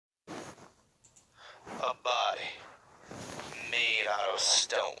a body made out of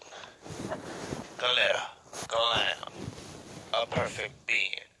stone. Glitter, glam, a perfect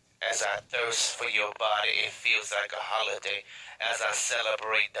being. As I thirst for your body, it feels like a holiday as I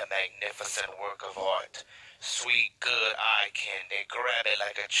celebrate the magnificent work of art. Sweet, good eye candy, grab it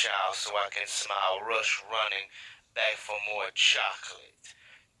like a child so I can smile, rush running back for more chocolate,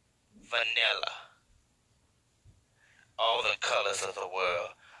 vanilla, all the colors of the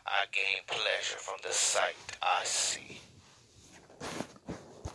world. I gain pleasure from the sight I see.